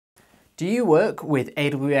Do you work with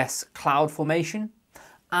AWS CloudFormation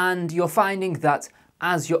and you're finding that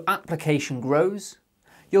as your application grows,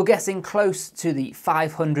 you're getting close to the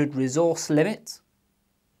 500 resource limit?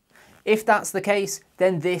 If that's the case,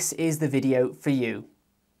 then this is the video for you.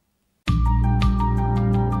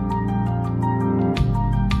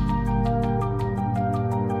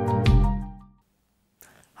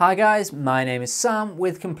 Hi guys, my name is Sam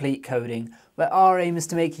with Complete Coding, where our aim is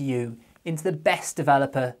to make you into the best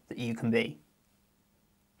developer that you can be.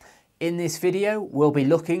 In this video, we'll be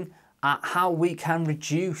looking at how we can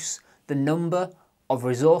reduce the number of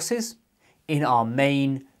resources in our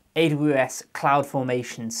main AWS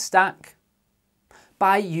CloudFormation stack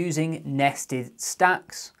by using nested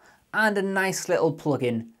stacks and a nice little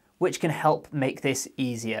plugin which can help make this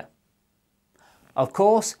easier. Of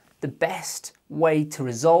course, the best way to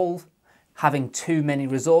resolve having too many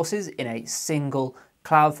resources in a single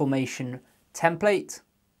CloudFormation template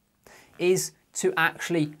is to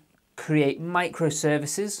actually create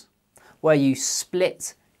microservices where you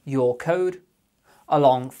split your code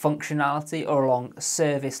along functionality or along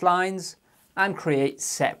service lines and create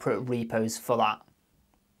separate repos for that.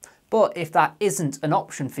 But if that isn't an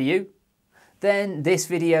option for you, then this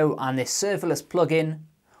video and this serverless plugin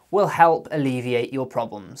will help alleviate your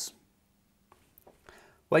problems.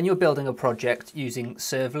 When you're building a project using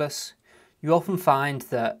serverless, you often find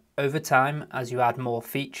that over time, as you add more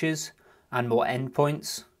features and more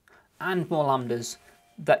endpoints and more lambdas,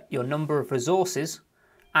 that your number of resources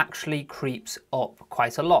actually creeps up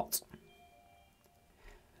quite a lot.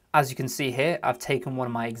 As you can see here, I've taken one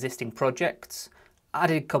of my existing projects,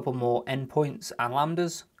 added a couple more endpoints and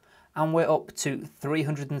lambdas, and we're up to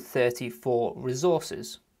 334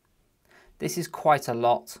 resources. This is quite a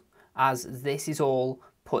lot, as this is all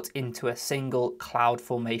put into a single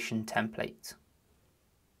CloudFormation template.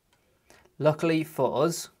 Luckily for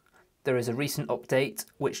us, there is a recent update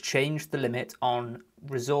which changed the limit on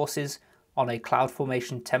resources on a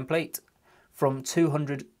CloudFormation template from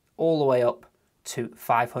 200 all the way up to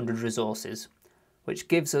 500 resources, which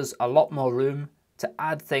gives us a lot more room to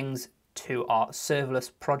add things to our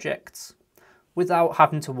serverless projects without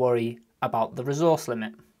having to worry about the resource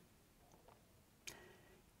limit.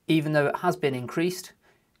 Even though it has been increased,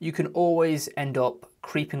 you can always end up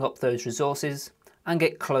creeping up those resources and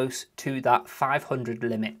get close to that 500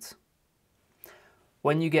 limit.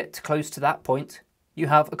 When you get close to that point, you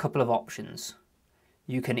have a couple of options.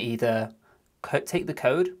 You can either take the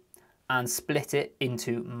code and split it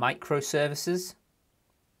into microservices.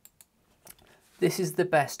 This is the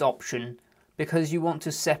best option because you want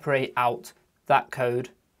to separate out that code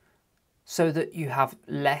so that you have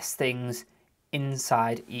less things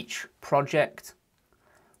inside each project,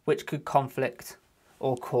 which could conflict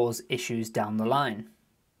or cause issues down the line.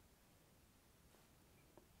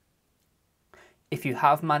 If you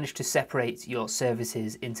have managed to separate your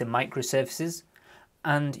services into microservices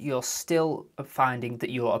and you're still finding that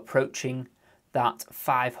you're approaching that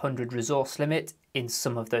 500 resource limit in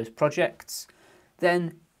some of those projects,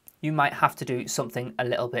 then you might have to do something a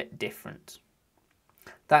little bit different.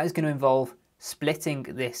 That is going to involve splitting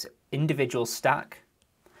this individual stack,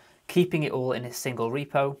 keeping it all in a single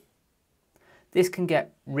repo. This can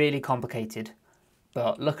get really complicated,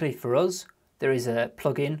 but luckily for us, there is a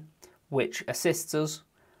plugin which assists us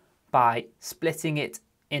by splitting it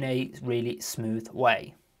in a really smooth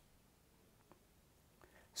way.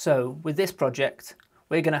 So with this project,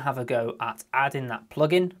 we're going to have a go at adding that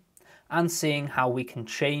plugin and seeing how we can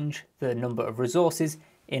change the number of resources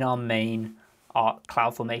in our main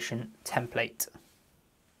CloudFormation template.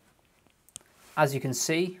 As you can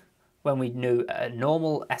see, when we do a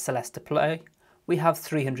normal SLS deploy, we have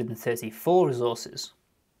 334 resources.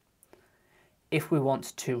 If we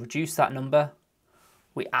want to reduce that number,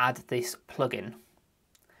 we add this plugin.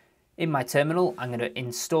 In my terminal, I'm going to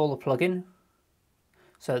install a plugin.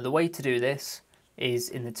 So the way to do this is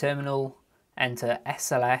in the terminal, enter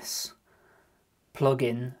SLS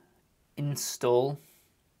plugin install,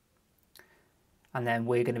 and then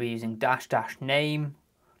we're going to be using --name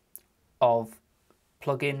of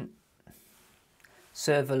plugin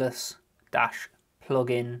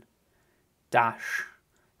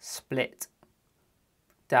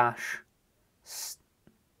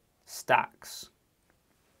serverless-plugin-split-stacks.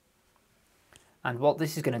 And what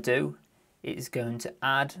this is going to do is going to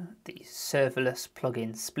add the serverless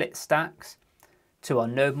plugin split stacks to our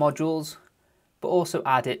node modules, but also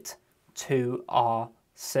add it to our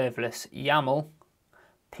serverless YAML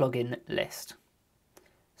plugin list.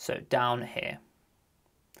 So down here,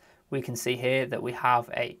 we can see here that we have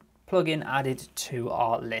a plugin added to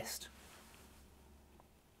our list.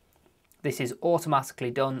 This is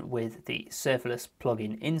automatically done with the serverless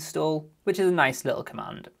plugin install, which is a nice little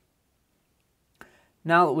command.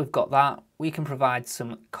 Now that we've got that, we can provide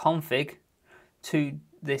some config to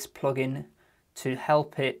this plugin to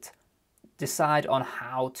help it decide on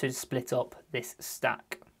how to split up this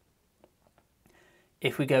stack.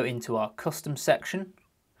 If we go into our custom section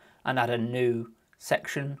and add a new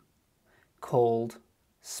section called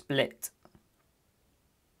split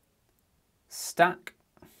stack,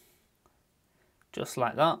 just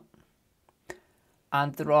like that.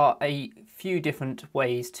 And there are a few different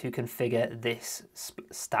ways to configure this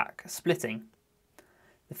stack splitting.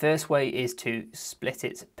 The first way is to split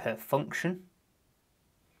it per function.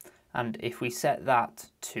 And if we set that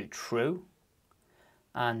to true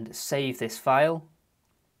and save this file,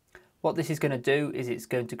 what this is going to do is it's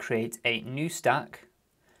going to create a new stack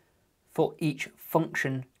for each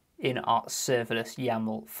function in our serverless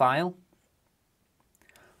YAML file.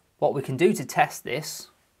 What we can do to test this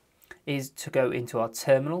is to go into our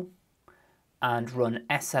terminal and run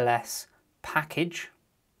SLS package.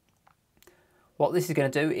 What this is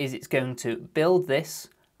going to do is it's going to build this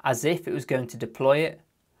as if it was going to deploy it,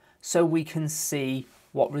 so we can see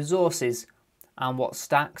what resources and what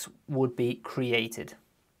stacks would be created.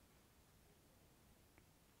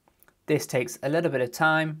 This takes a little bit of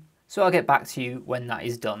time, so I'll get back to you when that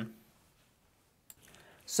is done.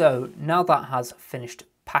 So now that has finished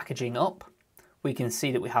packaging up, we can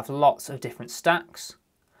see that we have lots of different stacks,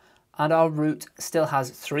 and our root still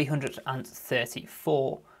has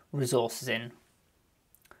 334 resources in.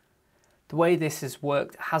 The way this has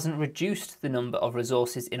worked hasn't reduced the number of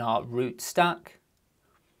resources in our root stack,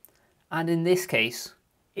 and in this case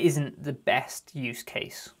isn't the best use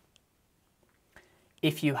case.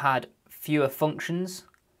 If you had fewer functions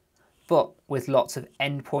but with lots of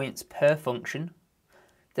endpoints per function,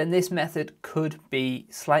 then this method could be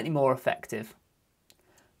slightly more effective,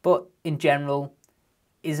 but in general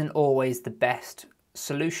isn't always the best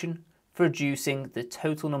solution for reducing the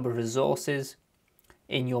total number of resources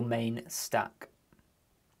in your main stack.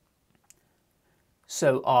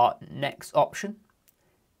 So our next option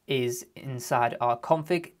is inside our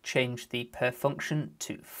config, change the per function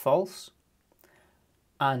to false,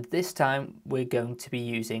 and this time we're going to be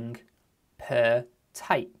using per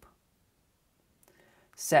type.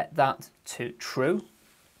 Set that to true.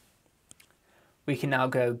 We can now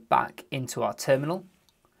go back into our terminal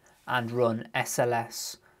and run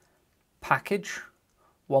SLS package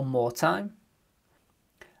one more time.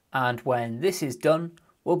 And when this is done,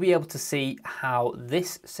 we'll be able to see how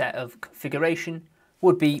this set of configuration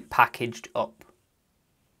would be packaged up.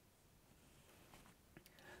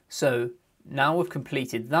 So now we've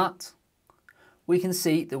completed that, we can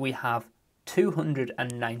see that we have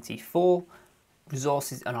 294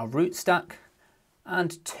 resources in our root stack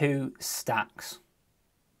and 2 stacks.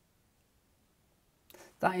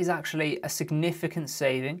 That is actually a significant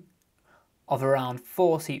saving of around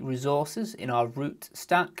 40 resources in our root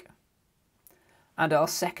stack, and our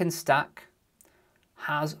second stack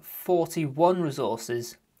has 41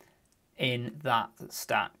 resources in that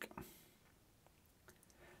stack.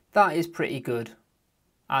 That is pretty good,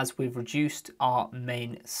 as we've reduced our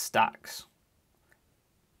main stacks.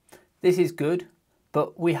 This is good,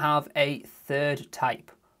 but we have a third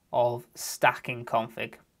type of stacking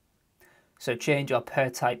config. So change our per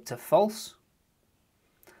type to false,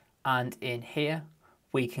 and in here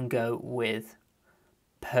we can go with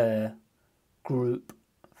per group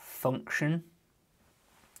function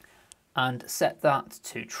and set that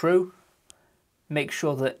to true. Make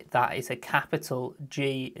sure that that is a capital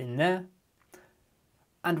G in there.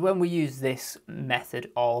 And when we use this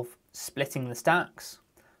method of splitting the stacks,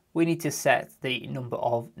 we need to set the number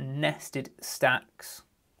of nested stacks.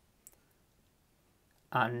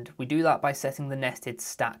 And we do that by setting the nested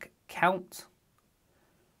stack count.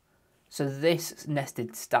 So this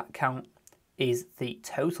nested stack count is the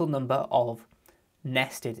total number of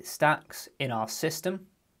nested stacks in our system.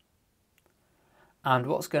 And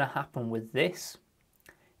what's going to happen with this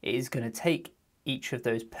is going to take each of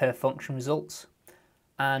those per function results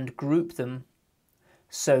and group them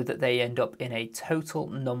so that they end up in a total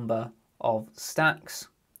number of stacks,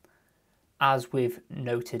 as we've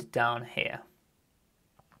noted down here.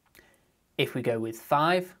 If we go with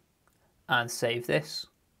 5 and save this,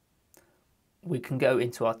 we can go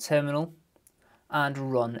into our terminal and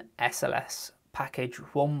run SLS package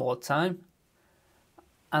one more time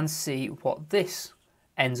and see what this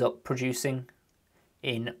ends up producing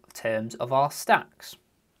in terms of our stacks.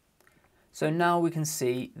 So now we can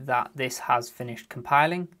see that this has finished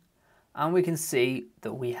compiling, and we can see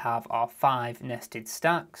that we have our 5 nested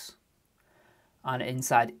stacks, And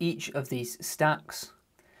inside each of these stacks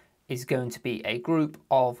is going to be a group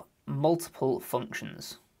of multiple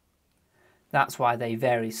functions. That's why they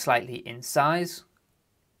vary slightly in size,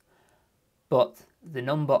 but the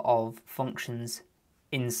number of functions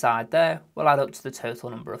inside there will add up to the total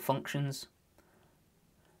number of functions.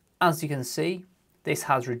 As you can see, this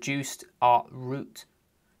has reduced our root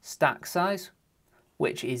stack size,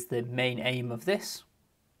 which is the main aim of this.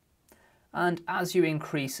 And as you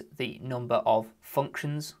increase the number of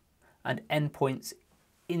functions and endpoints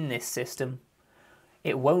in this system,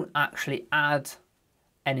 it won't actually add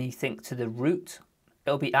anything to the root.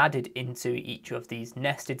 It'll be added into each of these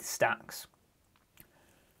nested stacks,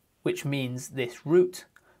 which means this root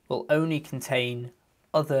will only contain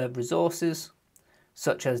other resources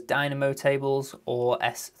such as Dynamo tables or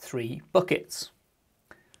S3 buckets.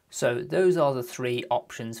 So those are the three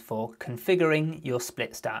options for configuring your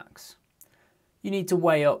split stacks. You need to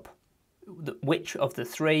weigh up which of the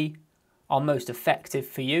three are most effective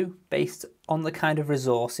for you based on the kind of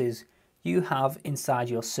resources you have inside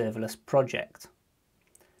your serverless project.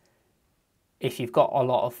 If you've got a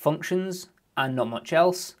lot of functions and not much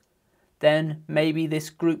else, then maybe this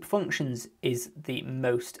group functions is the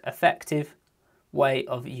most effective way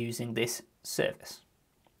of using this service.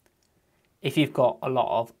 If you've got a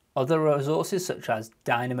lot of other resources such as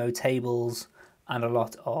Dynamo tables and a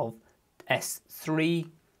lot of S3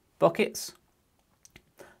 buckets,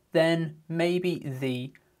 then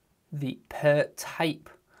maybe the per type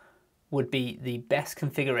would be the best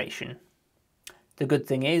configuration. The good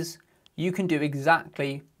thing is you can do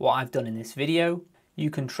exactly what I've done in this video. You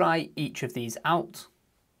can try each of these out,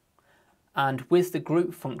 and with the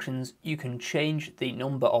group functions you can change the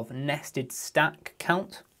number of nested stack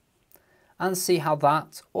count and see how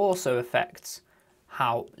that also affects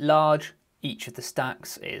how large each of the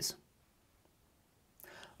stacks is.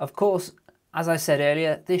 Of course, as I said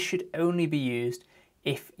earlier, this should only be used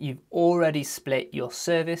if you've already split your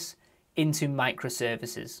service into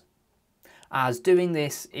microservices, as doing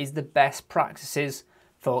this is the best practices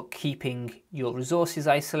for keeping your resources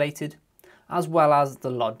isolated as well as the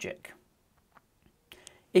logic.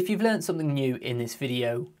 If you've learned something new in this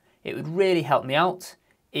video, it would really help me out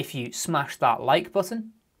if you smash that like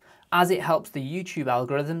button, as it helps the YouTube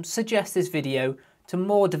algorithm suggest this video to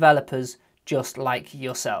more developers just like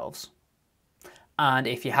yourselves. And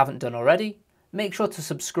if you haven't done already, make sure to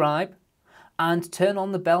subscribe and turn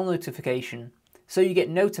on the bell notification so you get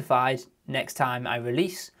notified next time I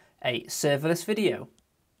release a serverless video.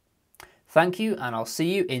 Thank you, and I'll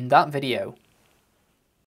see you in that video.